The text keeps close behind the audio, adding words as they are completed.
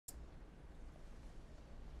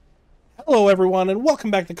Hello everyone and welcome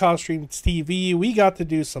back to Streams TV. We got to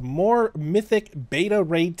do some more Mythic beta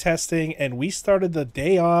raid testing and we started the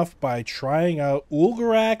day off by trying out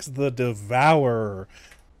Ulgrax the Devourer.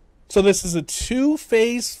 So this is a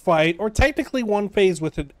two-phase fight, or technically one phase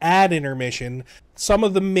with an ad intermission. Some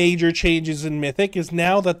of the major changes in Mythic is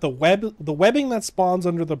now that the webbing that spawns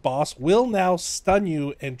under the boss will now stun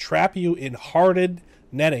you and trap you in hardened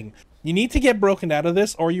netting. You need to get broken out of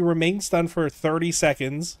this or you remain stunned for 30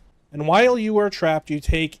 seconds. And while you are trapped, you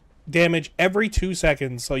take damage every 2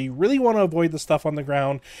 seconds, so you really want to avoid the stuff on the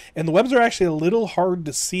ground. And the webs are actually a little hard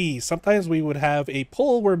to see. Sometimes we would have a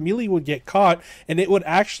pull where melee would get caught, and it would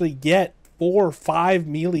actually get 4 or 5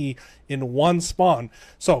 melee in one spawn.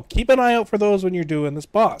 So keep an eye out for those when you're doing this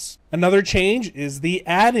boss. Another change is the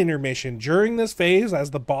ad intermission. During this phase,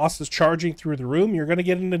 as the boss is charging through the room, you're going to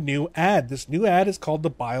get in a new ad. This new ad is called the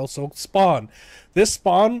Bile-Soaked Spawn. This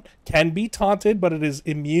spawn can be taunted, but it is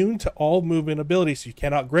immune to all movement abilities. So you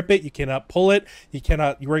cannot grip it, you cannot pull it, you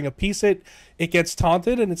cannot ring a piece it. It gets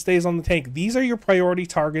taunted and it stays on the tank. These are your priority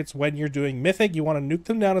targets when you're doing Mythic. You want to nuke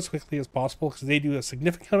them down as quickly as possible because they do a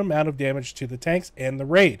significant amount of damage to the tanks and the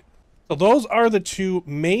raid. So those are the two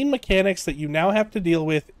main mechanics that you now have to deal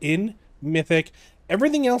with in Mythic.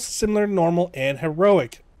 Everything else is similar to normal and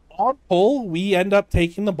heroic. On pull, we end up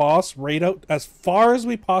taking the boss right out as far as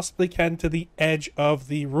we possibly can to the edge of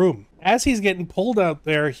the room. As he's getting pulled out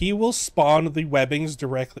there, he will spawn the webbings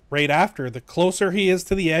directly right after. The closer he is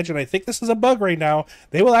to the edge, and I think this is a bug right now,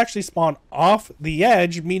 they will actually spawn off the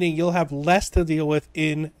edge, meaning you'll have less to deal with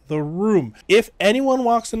in the room. If anyone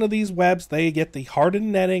walks into these webs, they get the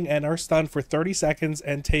hardened netting and are stunned for 30 seconds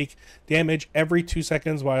and take damage every 2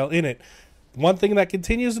 seconds while in it. One thing that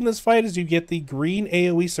continues in this fight is you get the green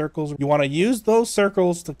AoE circles. You want to use those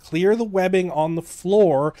circles to clear the webbing on the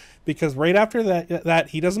floor, because right after that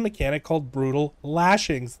he does a mechanic called Brutal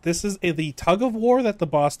Lashings. This is the tug of war that the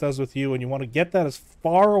boss does with you, and you want to get that as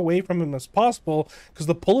far away from him as possible because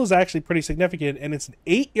the pull is actually pretty significant, and it's an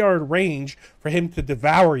 8-yard range for him to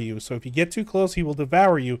devour you. So if you get too close, he will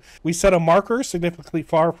devour you. We set a marker significantly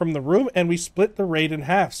far from the room, and we split the raid in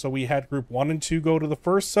half. So we had group 1 and 2 go to the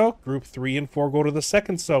first soak, group 3 and 4 go to the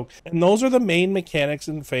second soak. And those are the main mechanics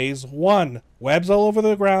in phase 1. Webs all over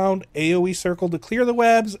the ground, AoE circle to clear the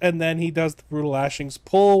webs, and then he does the Brutal Lashings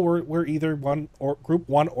pull where either group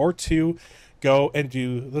 1 or 2 go and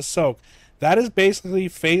do the soak. That is basically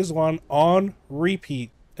phase 1 on repeat.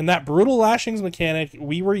 And that Brutal Lashings mechanic,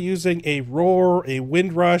 we were using a Roar, a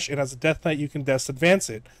Wind Rush, and as a Death Knight you can Death Advance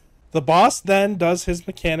it. The boss then does his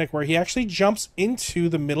mechanic where he actually jumps into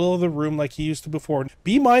the middle of the room like he used to before.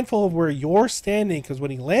 Be mindful of where you're standing, because when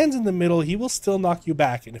he lands in the middle, he will still knock you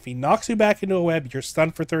back. And if he knocks you back into a web, you're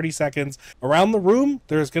stunned for 30 seconds. Around the room,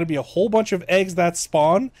 there's going to be a whole bunch of eggs that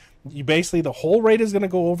spawn. You basically, the whole raid is going to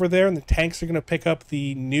go over there, and the tanks are going to pick up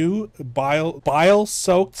the new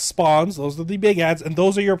bile-soaked spawns. Those are the big ads, and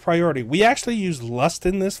those are your priority. We actually used lust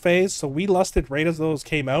in this phase, so we lusted right as those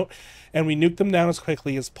came out, and we nuked them down as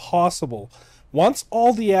quickly as possible. Once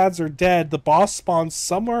all the ads are dead, the boss spawns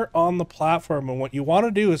somewhere on the platform, and what you want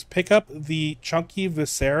to do is pick up the chunky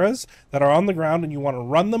visceras that are on the ground, and you want to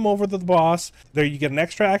run them over the boss. There you get an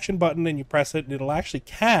extra action button, and you press it, and it'll actually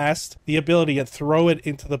cast the ability and throw it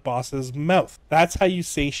into the boss's mouth. That's how you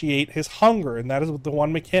satiate his hunger, and that is the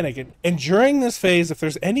one mechanic. And during this phase, if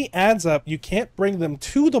there's any ads up, you can't bring them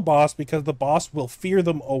to the boss because the boss will fear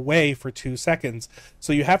them away for 2 seconds.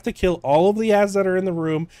 So you have to kill all of the ads that are in the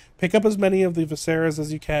room, pick up as many of the Viseras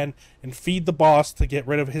as you can, and feed the boss to get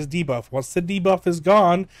rid of his debuff. Once the debuff is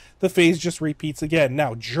gone, the phase just repeats again.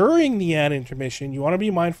 Now, during the ad intermission, you want to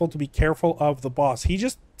be mindful to be careful of the boss. He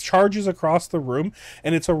just charges across the room,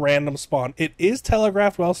 and it's a random spawn. It is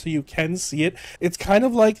telegraphed well, so you can see it. It's kind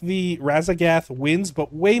of like the Razagath Winds,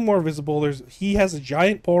 but way more visible. He has a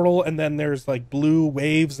giant portal, and then there's like blue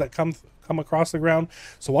waves that come across the ground,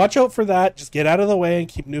 so watch out for that. Just get out of the way and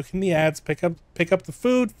keep nuking the ads, pick up the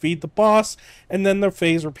food, feed the boss, and then the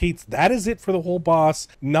phase repeats. That is it for the whole boss.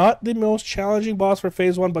 Not the most challenging boss for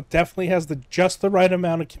phase 1, but definitely has just the right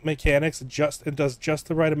amount of mechanics, and does just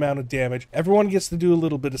the right amount of damage. Everyone gets to do a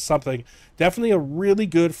little bit of something. Definitely a really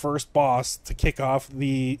good first boss to kick off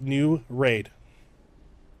the new raid.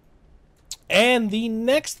 And the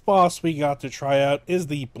next boss we got to try out is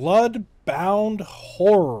the Bloodbound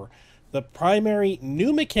Horror. The primary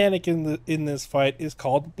new mechanic in this fight is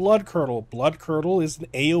called Blood Curdle. Blood Curdle is an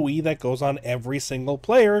AoE that goes on every single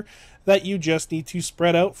player that you just need to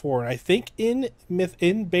spread out for. And I think in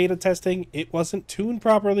beta testing, it wasn't tuned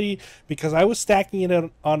properly because I was stacking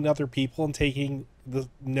it on other people and taking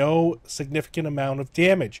no significant amount of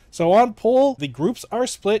damage. So on pull, the groups are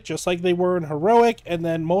split just like they were in heroic, and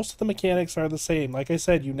then most of the mechanics are the same. Like I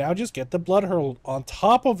said, you now just get the blood hurl. On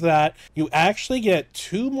top of that, you actually get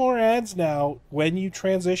 2 more ads now when you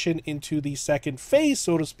transition into the second phase,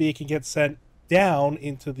 so to speak, and get sent down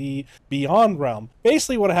into the Beyond realm.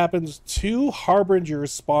 Basically what happens, 2 harbingers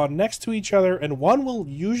spawn next to each other, and one will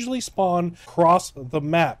usually spawn across the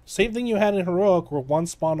map. Same thing you had in heroic, where one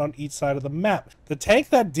spawned on each side of the map. The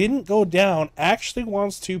tank that didn't go down actually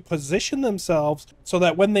wants to position themselves so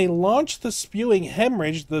that when they launch the spewing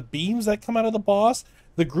hemorrhage, the beams that come out of the boss,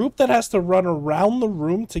 the group that has to run around the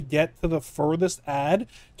room to get to the furthest ad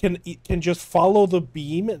can just follow the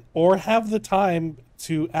beam or have the time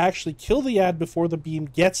to actually kill the ad before the beam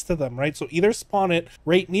gets to them, right? So either spawn it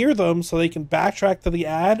right near them so they can backtrack to the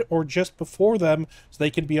ad, or just before them so they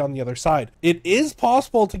can be on the other side. It is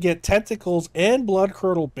possible to get tentacles and blood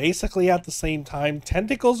curdle basically at the same time.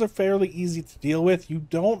 Tentacles are fairly easy to deal with. You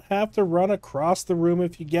don't have to run across the room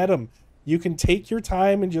if you get them. You can take your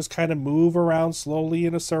time and just kind of move around slowly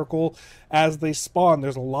in a circle as they spawn.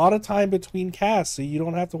 There's a lot of time between casts, so you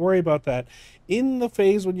don't have to worry about that. In the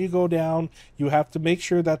phase when you go down, you have to make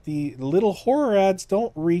sure that the little horror ads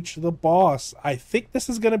don't reach the boss. I think this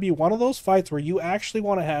is going to be one of those fights where you actually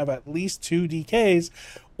want to have at least 2 DKs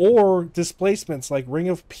or displacements like Ring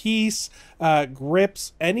of Peace,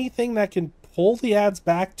 grips, anything that can pull the ads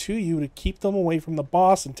back to you to keep them away from the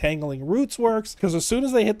boss. Entangling Roots works because as soon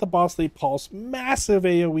as they hit the boss, they pulse massive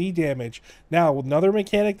AoE damage. Now, another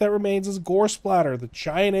mechanic that remains is Gore Splatter. The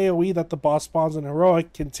giant AoE that the boss spawns in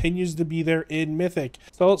heroic continues to be there in Mythic.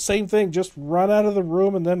 So same thing, just run out of the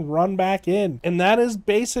room and then run back in. And that is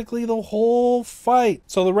basically the whole fight.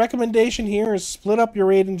 So the recommendation here is split up your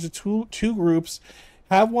raid into two groups.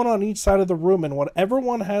 Have one on each side of the room, and whatever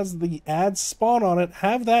one has the ads spawn on it,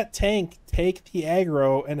 have that tank take the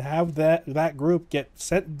aggro and have that group get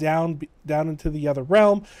sent down into the other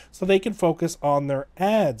realm so they can focus on their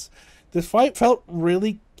ads. This fight felt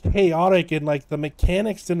really chaotic, and like the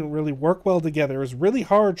mechanics didn't really work well together. It was really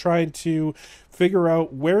hard trying to figure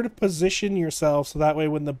out where to position yourself so that way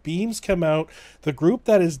when the beams come out, the group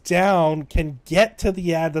that is down can get to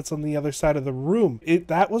the ad that's on the other side of the room.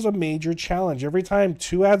 That was a major challenge. Every time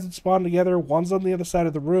 2 ads would spawn together, one's on the other side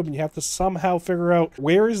of the room, and you have to somehow figure out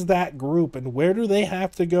where is that group and where do they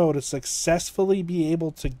have to go to successfully be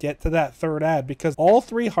able to get to that third ad, because all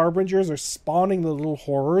 3 harbingers are spawning the little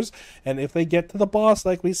horrors, and if they get to the boss,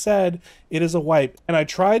 like we said, it is a wipe. And I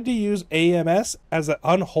tried to use AMS as an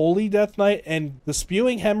Unholy Death Knight, and the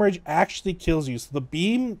spewing hemorrhage actually kills you. So the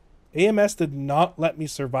beam AMS did not let me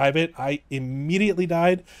survive it. I immediately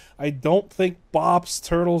died. I don't think bops,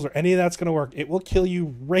 turtles, or any of that's going to work. It will kill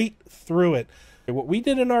you right through it. What we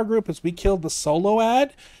did in our group is we killed the solo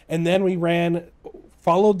ad, and then we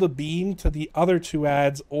followed the beam to the other 2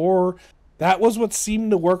 ads, or that was what seemed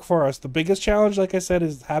to work for us. The biggest challenge, like I said,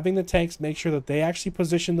 is having the tanks make sure that they actually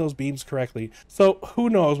position those beams correctly. So who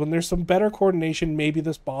knows, when there's some better coordination, maybe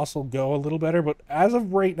this boss will go a little better. But as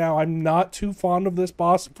of right now, I'm not too fond of this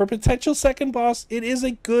boss. For potential second boss, it is a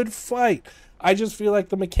good fight. I just feel like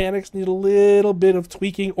the mechanics need a little bit of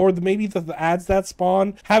tweaking, or maybe the ads that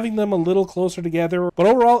spawn, having them a little closer together. But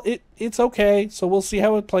overall, it's okay. So we'll see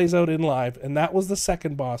how it plays out in live. And that was the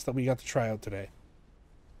second boss that we got to try out today.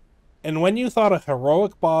 And when you thought a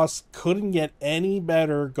heroic boss couldn't get any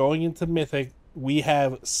better going into Mythic, we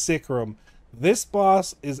have Sikran. This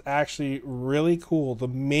boss is actually really cool. The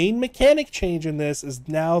main mechanic change in this is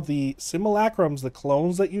now the simulacrums, the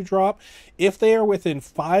clones that you drop. If they are within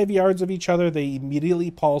 5 yards of each other, they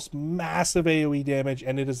immediately pulse massive AoE damage,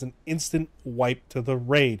 and it is an instant wipe to the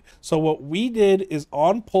raid. So what we did is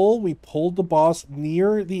on pull, we pulled the boss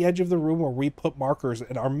near the edge of the room where we put markers,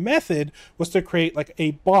 and our method was to create like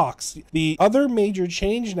a box. The other major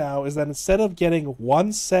change now is that instead of getting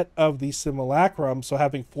one set of the simulacrum, so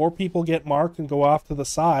having 4 people get marked and go off to the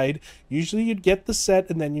side, usually you'd get the set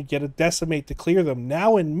and then you'd get a decimate to clear them.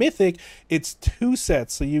 Now in Mythic, it's 2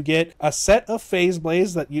 sets. So you get a set of phase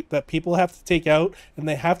blades that people have to take out, and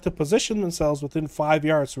they have to position themselves within 5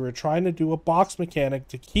 yards. So we're trying to do a box mechanic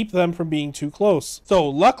to keep them from being too close. So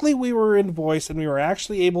luckily we were in voice, and we were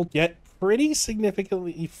actually able to get pretty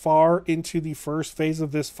significantly far into the first phase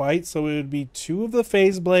of this fight. So it would be 2 of the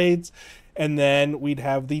phase blades, and then we'd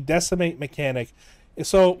have the decimate mechanic.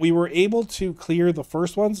 So we were able to clear the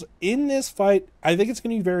first ones. In this fight, I think it's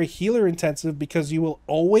going to be very healer intensive because you will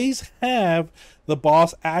always have the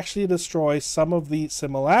boss actually destroy some of the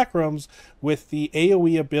simulacrums with the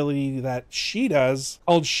AoE ability that she does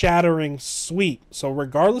called Shattering Sweep. So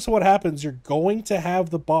regardless of what happens, you're going to have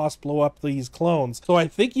the boss blow up these clones. So I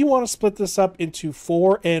think you want to split this up into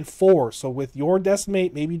 4 and 4. So with your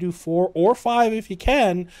decimate, maybe do 4 or 5 if you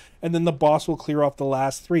can, and then the boss will clear off the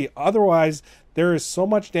last 3. Otherwise, there is so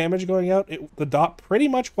much damage going out. The dot pretty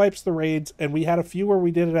much wipes the raids, and we had a few where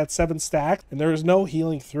we did it at 7 stacks, and there is no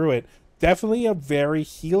healing through it. Definitely a very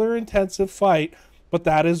healer-intensive fight, but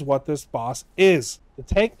that is what this boss is. The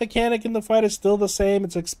tank mechanic in the fight is still the same.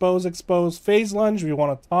 It's expose, phase lunge. We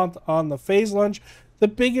want to taunt on the phase lunge. The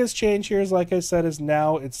biggest change here is, like I said, is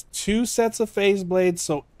now it's 2 sets of phase blades,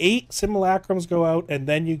 so 8 simulacrums go out, and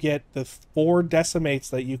then you get the 4 decimates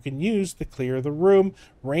that you can use to clear the room.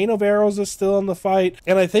 Rain of Arrows is still in the fight,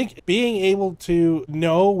 and I think being able to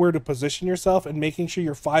know where to position yourself and making sure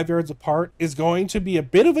you're 5 yards apart is going to be a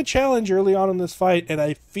bit of a challenge early on in this fight, and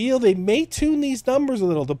I feel they may tune these numbers a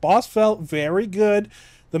little. The boss felt very good.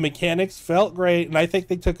 The mechanics felt great, and I think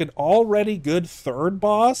they took an already good third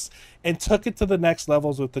boss and took it to the next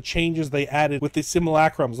levels with the changes they added with the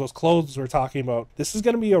simulacrums, those clones we're talking about. This is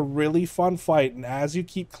going to be a really fun fight, and as you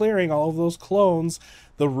keep clearing all of those clones,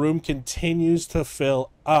 the room continues to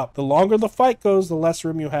fill up. The longer the fight goes, the less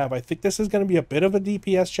room you have. I think this is going to be a bit of a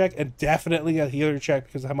DPS check and definitely a healer check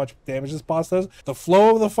because of how much damage this boss does. The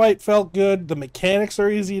flow of the fight felt good. The mechanics are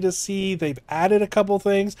easy to see. They've added a couple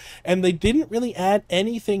things, and they didn't really add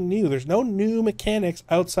anything new. There's no new mechanics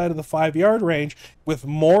outside of the 5-yard range, with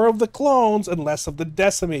more of the clones and less of the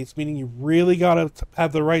decimates, meaning you really got to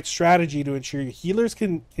have the right strategy to ensure your healers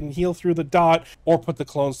can heal through the dot or put the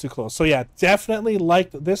clones too close. So yeah, definitely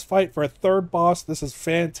liked this fight for a third boss. This is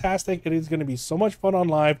fantastic. It is going to be so much fun on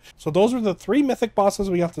live. So those are the 3 mythic bosses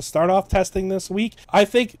we have to start off testing this week. I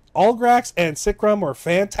think Ulgrax and Sikran were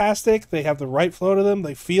fantastic. They have the right flow to them.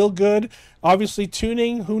 They feel good. Obviously,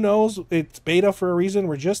 tuning, who knows? It's beta for a reason.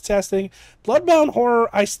 We're just testing. Bloodbound Horror,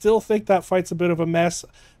 I still think that fight's a bit of a mess,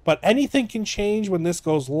 but anything can change when this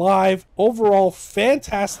goes live. Overall,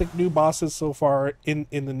 fantastic new bosses so far in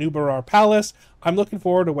the nerub'ar Palace. I'm looking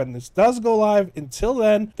forward to when this does go live. Until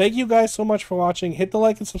then, thank you guys so much for watching. Hit the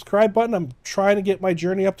like and subscribe button. I'm trying to get my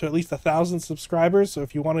journey up to at least 1,000 subscribers, so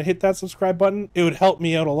if you want to hit that subscribe button, it would help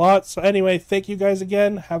me out a lot. So anyway, thank you guys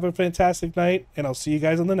again. Have a fantastic night, and I'll see you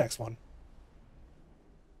guys on the next one.